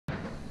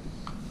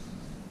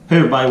Hey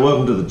everybody,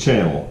 welcome to the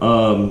channel.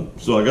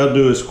 So I gotta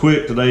do this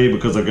quick today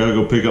because I gotta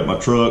go pick up my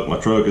truck. My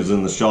truck is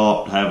in the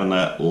shop having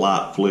that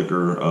light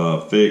flicker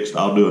fixed.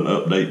 I'll do an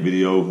update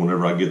video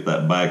whenever I get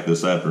that back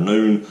this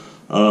afternoon.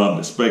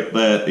 Expect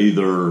that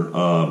either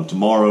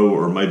tomorrow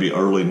or maybe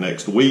early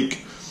next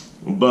week.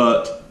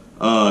 But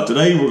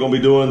today we're gonna be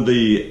doing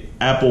the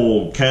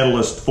Apple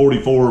Catalyst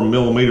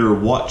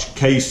 44mm watch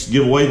case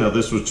giveaway. Now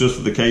this was just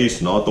for the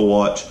case, not the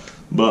watch,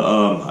 but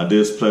I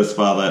did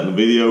specify that in the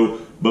video.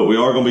 But we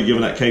are going to be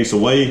giving that case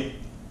away.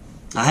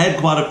 I had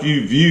quite a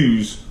few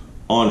views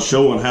on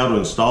showing how to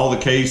install the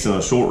case and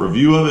a short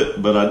review of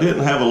it, but I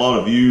didn't have a lot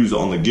of views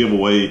on the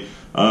giveaway,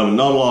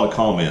 not a lot of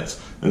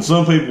comments. And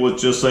some people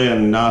was just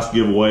saying nice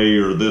giveaway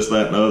or this,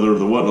 that, and other.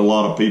 There wasn't a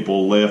lot of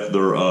people left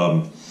their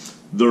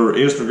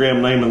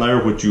Instagram name in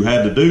there, which you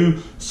had to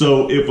do.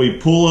 So if we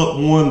pull up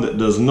one that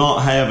does not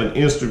have an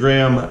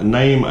Instagram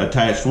name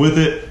attached with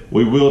it,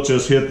 we will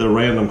just hit the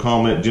random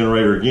comment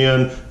generator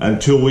again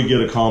until we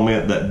get a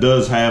comment that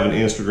does have an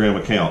Instagram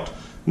account.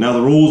 Now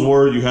the rules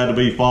were you had to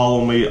be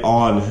following me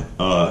on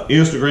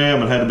Instagram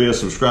and had to be a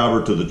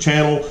subscriber to the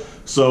channel.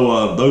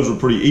 So those were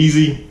pretty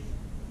easy.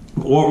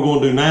 But what we're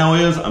going to do now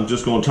is I'm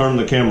just going to turn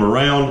the camera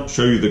around,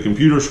 show you the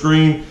computer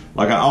screen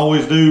like I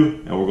always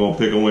do, and we're going to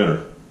pick a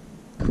winner.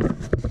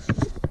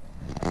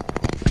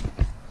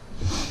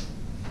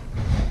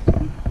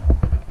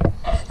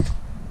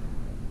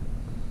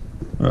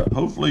 Right,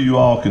 hopefully you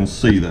all can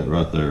see that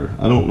right there.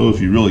 I don't know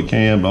if you really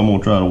can, but I'm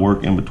gonna try to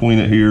work in between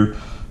it here.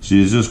 So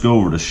you just go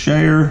over to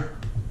share.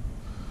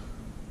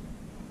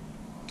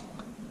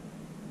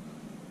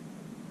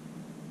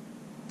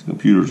 The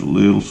computer's a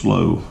little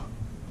slow.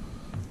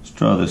 Let's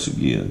try this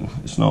again.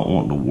 It's not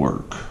wanting to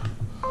work.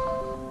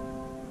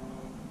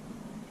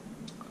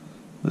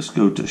 Let's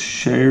go to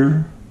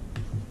share.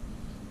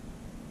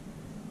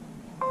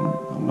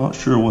 I'm not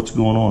sure what's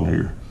going on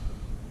here.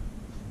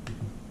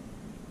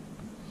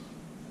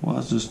 Why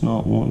is this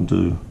not wanting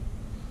to?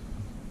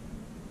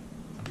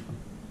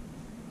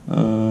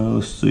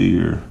 Let's see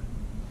here.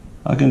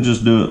 I can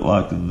just do it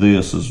like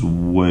this as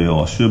well.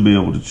 I should be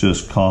able to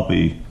just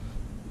copy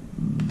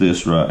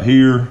this right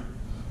here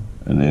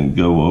and then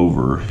go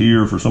over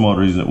here. For some odd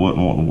reason it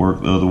wasn't wanting to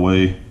work the other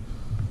way.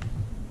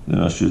 Then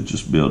I should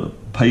just be able to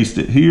paste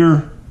it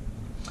here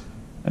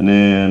and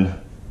then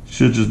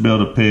should just be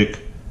able to pick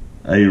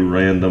a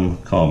random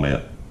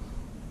comment.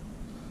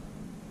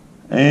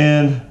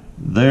 And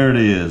there it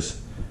is.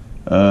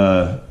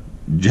 Jaekouk.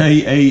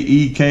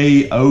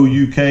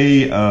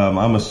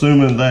 I'm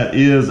assuming that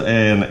is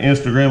an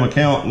Instagram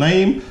account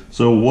name.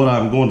 So what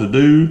I'm going to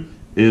do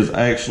is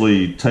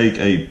actually take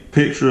a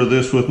picture of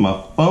this with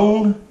my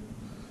phone.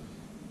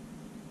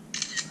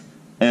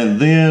 And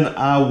then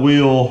I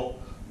will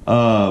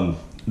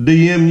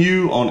DM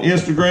you on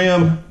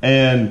Instagram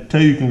and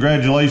tell you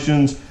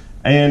congratulations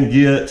and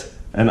get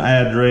an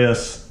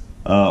address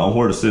on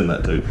where to send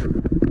that to.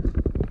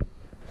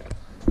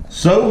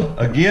 So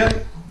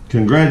again,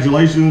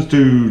 congratulations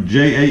to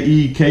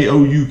Jaekouk.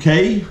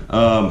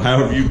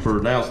 However you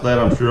pronounce that,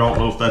 I'm sure, I don't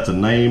know if that's a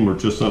name or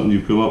just something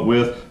you've come up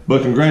with,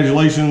 but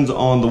congratulations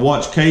on the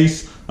watch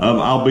case.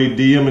 I'll be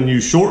DMing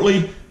you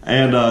shortly,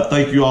 and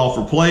thank you all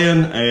for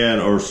playing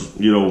and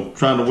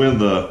trying to win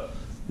the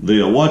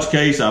watch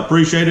case. I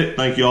appreciate it.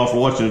 Thank you all for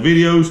watching the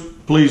videos.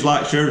 Please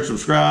like, share, and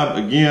subscribe.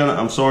 Again,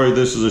 I'm sorry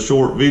this is a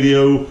short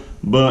video,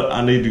 but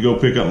I need to go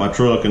pick up my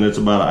truck and it's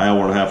about an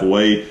hour and a half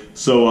away.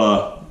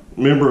 So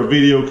remember, a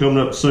video coming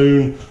up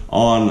soon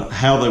on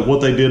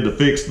what they did to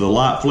fix the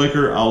light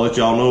flicker. I'll let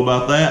y'all know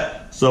about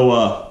that.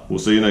 So we'll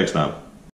see you next time.